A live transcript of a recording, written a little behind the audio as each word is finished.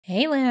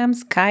Hey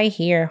lambs, Ky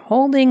here,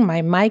 holding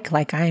my mic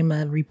like I'm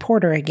a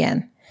reporter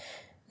again.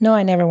 No,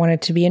 I never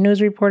wanted to be a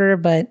news reporter,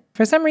 but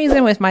for some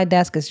reason with my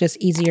desk, it's just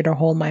easier to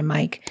hold my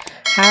mic.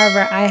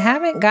 However, I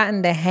haven't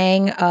gotten the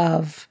hang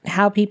of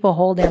how people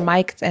hold their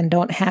mics and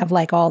don't have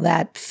like all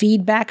that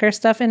feedback or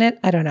stuff in it.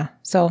 I don't know,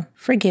 so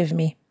forgive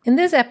me. In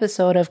this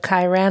episode of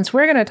Ky Rants,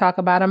 we're going to talk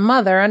about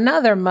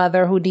another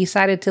mother who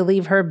decided to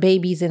leave her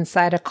babies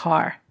inside a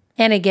car.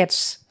 And it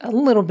gets a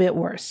little bit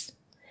worse.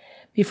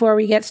 Before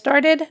we get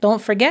started,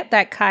 don't forget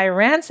that Ky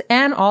Rants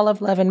and All of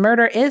Love and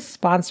Murder is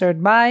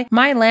sponsored by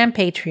my lamb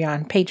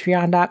Patreon,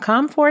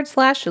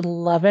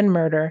 patreon.com/Love and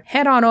Murder.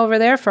 Head on over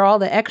there for all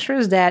the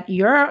extras that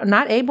you're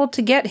not able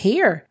to get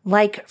here.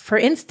 Like, for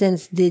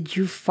instance, did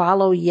you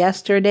follow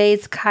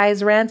yesterday's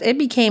Ky's Rants? It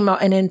became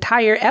an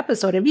entire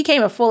episode. It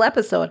became a full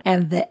episode.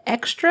 And the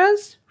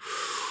extras?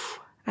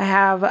 I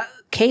have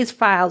case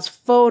files,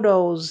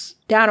 photos,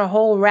 down a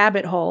whole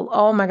rabbit hole.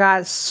 Oh my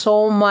God,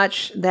 so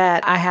much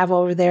that I have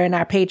over there in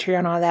our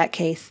Patreon on that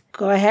case.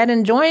 Go ahead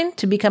and join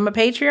to become a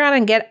Patreon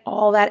and get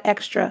all that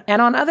extra. And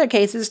on other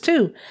cases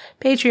too.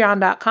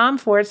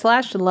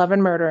 Patreon.com/Love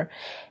and Murder.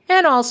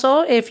 And also,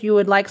 if you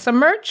would like some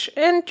merch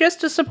and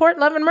just to support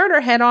Love and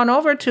Murder, head on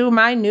over to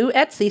my new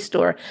Etsy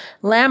store,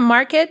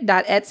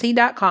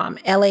 lambmarket.etsy.com.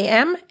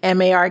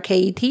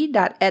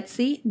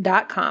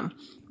 LAMMARKET.etsy.com.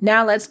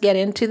 Now let's get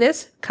into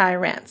this Ky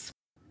Rants.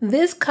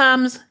 This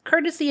comes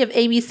courtesy of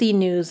ABC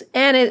News,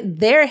 and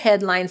their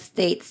headline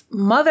states,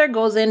 "Mother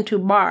goes into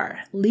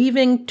bar,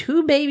 leaving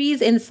two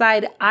babies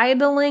inside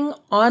idling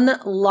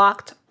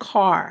unlocked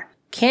car."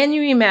 Can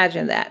you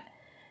imagine that?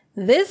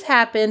 This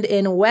happened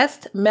in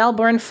West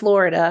Melbourne,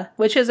 Florida,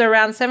 which is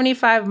around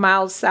 75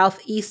 miles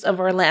southeast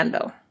of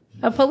Orlando.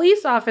 A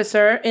police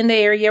officer in the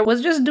area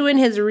was just doing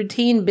his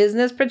routine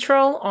business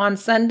patrol on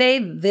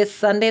this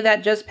Sunday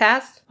that just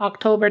passed,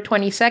 October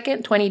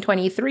 22nd,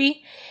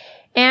 2023.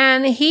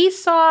 And he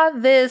saw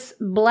this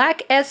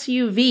black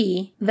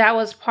SUV that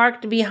was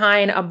parked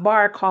behind a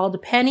bar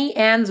called Penny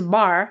Ann's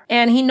Bar,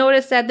 and he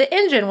noticed that the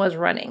engine was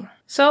running.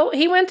 So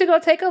he went to go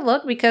take a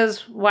look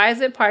because why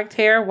is it parked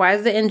here? Why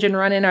is the engine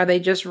running? Are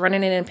they just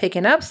running in and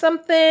picking up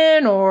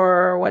something,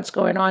 or what's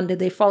going on? Did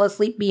they fall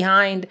asleep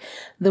behind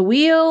the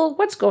wheel?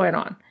 What's going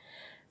on?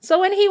 So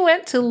when he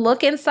went to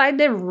look inside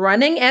the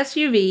running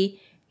SUV,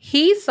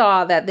 he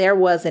saw that there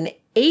was an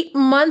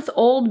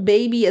 8-month-old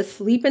baby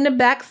asleep in the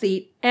back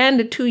seat and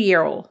a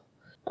 2-year-old.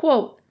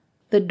 Quote,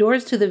 "The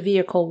doors to the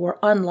vehicle were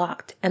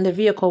unlocked and the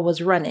vehicle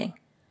was running.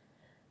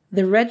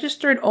 The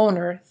registered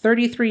owner,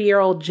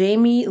 33-year-old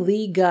Jamie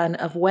Leigh Gunn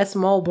of West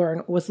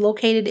Melbourne, was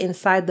located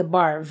inside the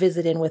bar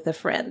visiting with a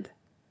friend."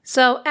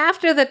 So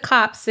after the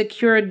cops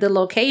secured the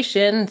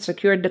location,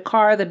 secured the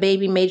car, the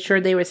baby, made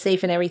sure they were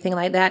safe and everything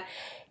like that,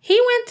 he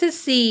went to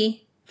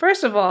see,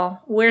 first of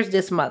all, where's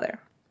this mother?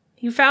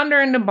 He found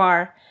her in the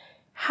bar.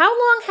 "How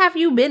long have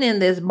you been in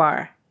this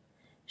bar?"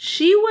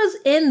 She was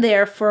in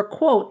there for,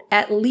 quote,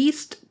 "at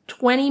least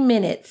 20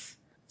 minutes.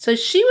 So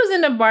she was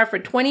in the bar for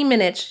 20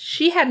 minutes.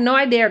 She had no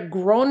idea a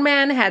grown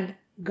man had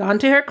gone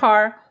to her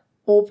car,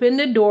 opened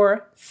the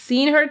door,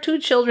 seen her 2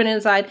 children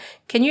inside.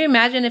 Can you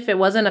imagine if it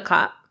wasn't a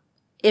cop?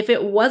 If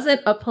it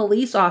wasn't a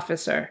police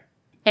officer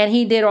and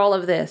he did all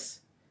of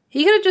this?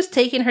 He could have just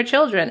taken her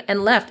children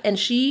and left, and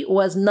she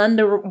was none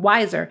the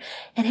wiser.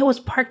 And it was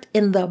parked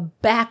in the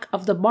back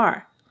of the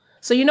bar.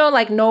 So,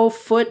 like no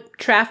foot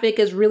traffic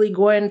is really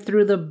going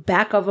through the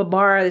back of a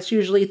bar. It's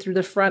usually through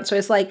the front. So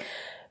it's like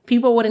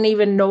people wouldn't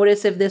even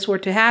notice if this were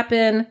to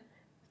happen.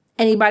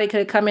 Anybody could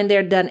have come in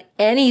there, done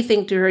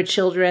anything to her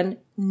children.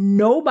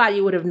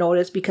 Nobody would have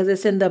noticed because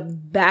it's in the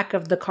back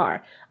of the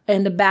car,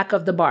 in the back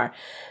of the bar.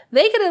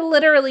 They could have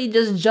literally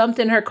just jumped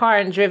in her car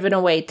and driven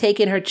away,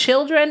 taken her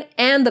children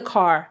and the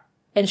car.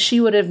 And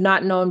she would have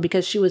not known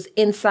because she was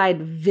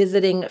inside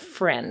visiting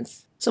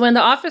friends. So when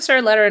the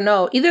officer let her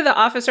know, either the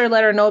officer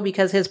let her know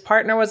because his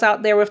partner was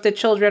out there with the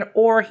children,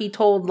 or he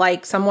told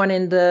like someone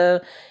in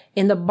the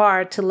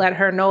bar to let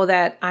her know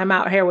that I'm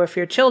out here with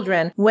your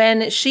children.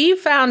 When she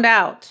found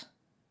out,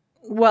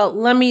 well,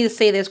 let me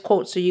say this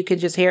quote so you could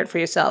just hear it for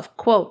yourself.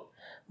 Quote,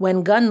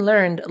 "When Gunn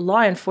learned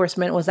law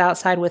enforcement was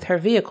outside with her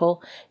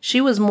vehicle,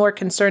 she was more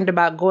concerned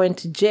about going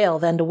to jail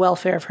than the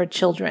welfare of her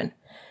children."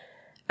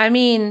 I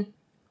mean,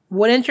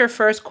 wouldn't your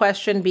first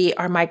question be,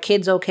 are my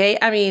kids okay?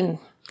 I mean,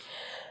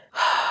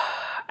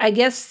 I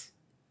guess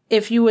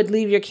if you would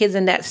leave your kids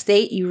in that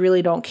state, you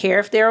really don't care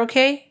if they're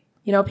okay.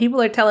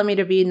 People are telling me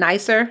to be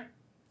nicer.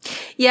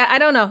 Yeah, I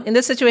don't know. In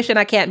this situation,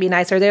 I can't be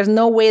nicer. There's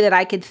no way that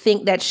I could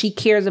think that she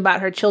cares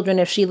about her children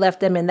if she left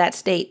them in that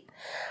state.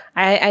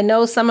 I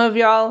know some of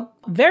y'all,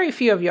 very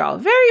few of y'all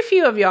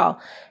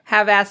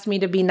have asked me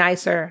to be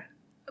nicer.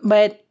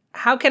 But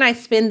how can I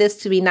spin this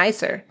to be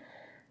nicer?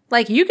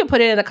 Like, you can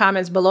put it in the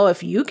comments below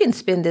if you can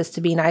spin this to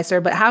be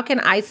nicer, but how can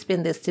I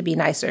spin this to be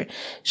nicer?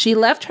 She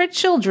left her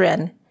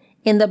children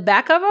in the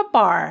back of a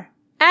bar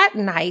at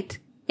night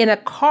in a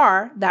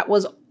car that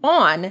was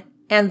on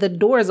and the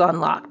doors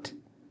unlocked.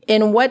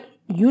 In what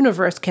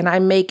universe can I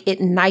make it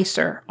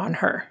nicer on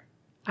her?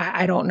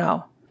 I don't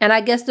know. And I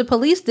guess the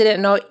police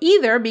didn't know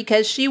either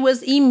because she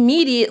was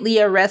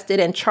immediately arrested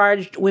and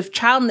charged with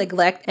child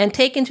neglect and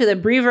taken to the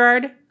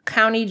Brevard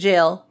County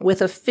Jail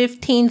with a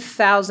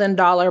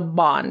 $15,000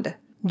 bond.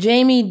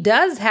 Jamie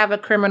does have a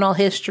criminal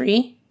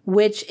history,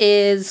 which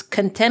is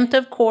contempt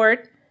of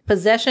court,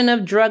 possession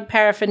of drug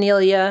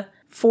paraphernalia,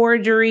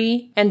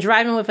 forgery, and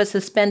driving with a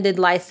suspended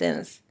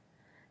license.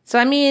 So,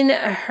 I mean,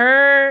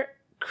 her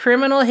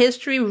criminal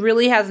history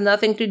really has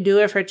nothing to do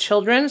with her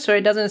children, so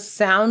it doesn't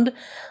sound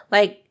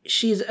like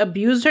she's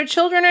abused her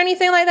children or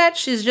anything like that.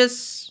 She's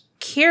just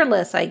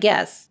careless, I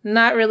guess.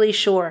 Not really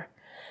sure.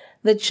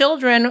 The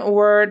children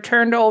were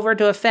turned over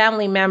to a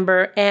family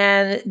member,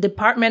 and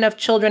Department of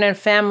Children and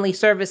Family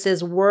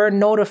Services were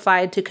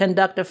notified to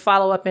conduct a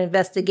follow-up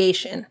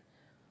investigation.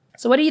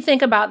 So what do you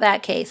think about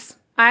that case?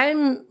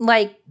 I'm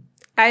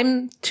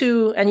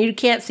to, and you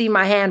can't see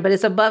my hand, but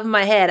it's above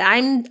my head.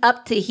 I'm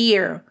up to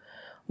here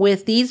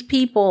with these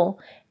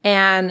people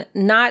and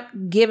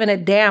not giving a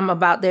damn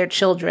about their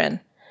children.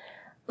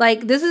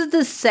 Like, this is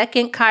the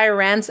second Ky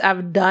Rants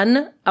I've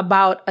done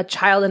about a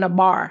child in a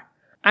bar.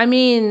 I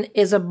mean,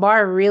 is a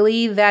bar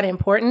really that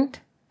important?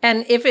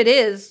 And if it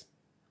is,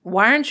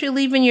 why aren't you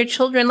leaving your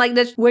children like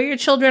this where your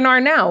children are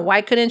now?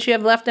 Why couldn't you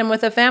have left them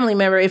with a family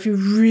member if you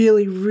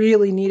really,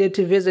 really needed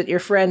to visit your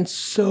friend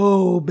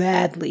so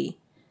badly?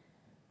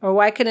 Or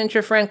why couldn't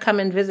your friend come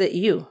and visit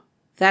you?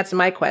 That's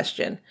my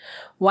question.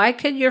 Why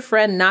could your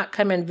friend not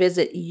come and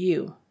visit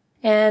you?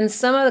 And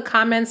some of the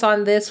comments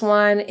on this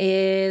one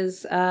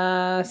is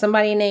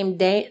somebody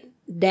named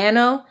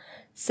Dano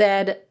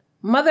said,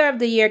 Mother of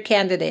the Year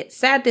candidate.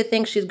 Sad to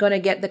think she's going to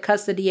get the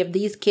custody of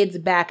these kids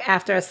back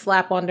after a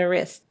slap on the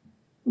wrist.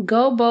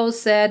 Gobo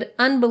said,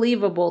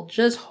 unbelievable,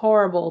 just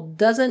horrible,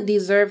 doesn't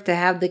deserve to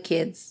have the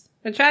kids.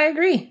 Which I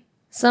agree.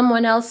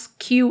 Someone else,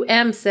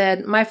 QM,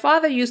 said, my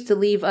father used to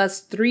leave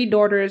us 3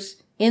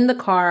 daughters in the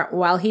car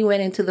while he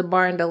went into the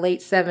bar in the late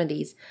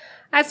 70s.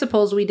 I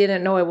suppose we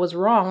didn't know it was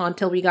wrong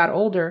until we got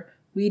older.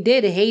 We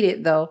did hate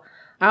it, though.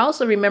 I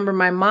also remember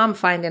my mom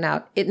finding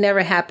out. It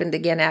never happened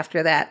again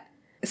after that.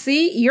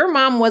 See, your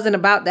mom wasn't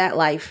about that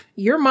life.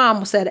 Your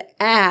mom said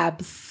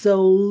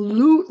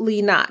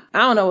absolutely not. I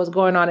don't know what's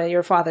going on in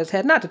your father's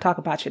head. Not to talk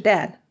about your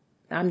dad.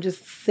 I'm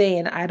just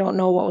saying I don't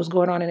know what was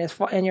going on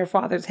in your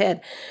father's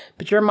head.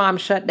 But your mom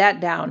shut that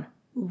down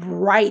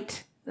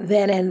right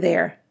then and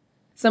there.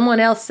 Someone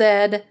else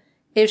said,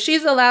 if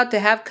she's allowed to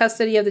have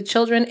custody of the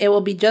children, it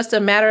will be just a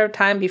matter of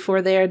time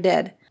before they are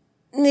dead.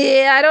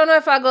 Yeah, I don't know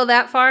if I'll go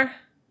that far.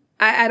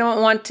 I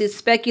don't want to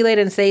speculate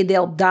and say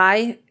they'll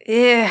die.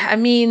 Yeah, I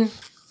mean,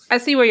 I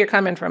see where you're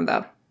coming from,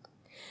 though.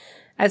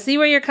 I see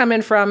where you're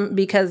coming from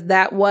because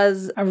that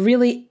was a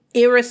really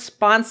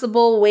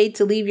irresponsible way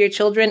to leave your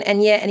children,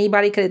 and yet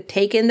anybody could have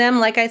taken them,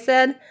 like I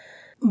said.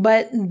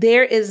 But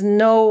there is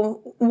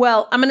no,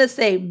 well, I'm going to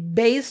say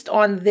based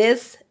on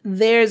this,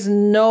 there's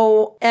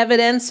no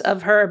evidence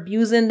of her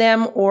abusing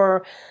them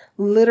or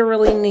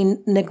literally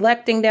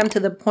neglecting them to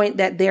the point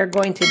that they're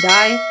going to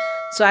die.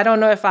 So I don't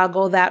know if I'll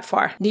go that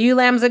far. Do you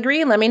lambs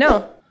agree? Let me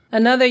know.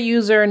 Another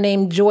user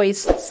named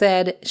Joyce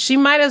said, she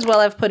might as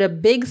well have put a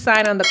big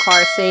sign on the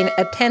car saying,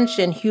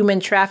 attention, human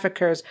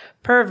traffickers,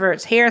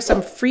 perverts, here are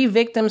some free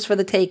victims for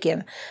the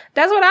taking.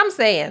 That's what I'm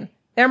saying.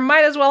 There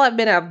might as well have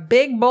been a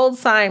big bold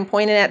sign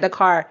pointing at the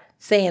car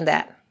saying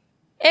that.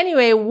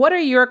 Anyway, what are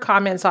your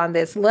comments on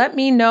this? Let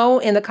me know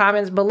in the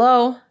comments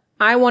below.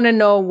 I want to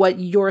know what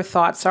your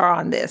thoughts are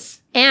on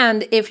this.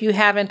 And if you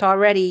haven't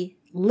already,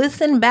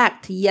 listen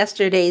back to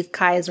yesterday's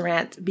Ky's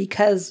rant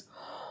because,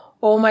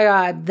 oh my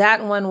God,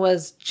 that one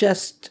was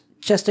just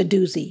a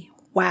doozy.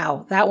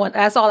 Wow. That one,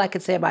 that's all I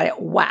could say about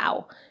it.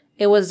 Wow.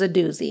 It was a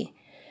doozy.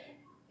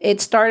 It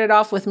started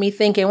off with me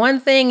thinking one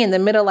thing, in the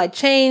middle I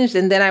changed,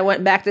 and then I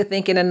went back to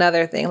thinking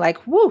another thing.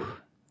 Like, whoo,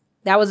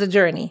 that was a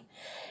journey.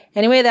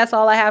 Anyway, that's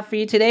all I have for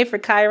you today for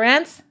Ky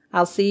Rants.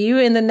 I'll see you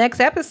in the next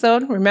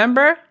episode.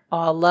 Remember,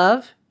 all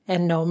love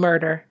and no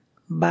murder.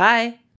 Bye.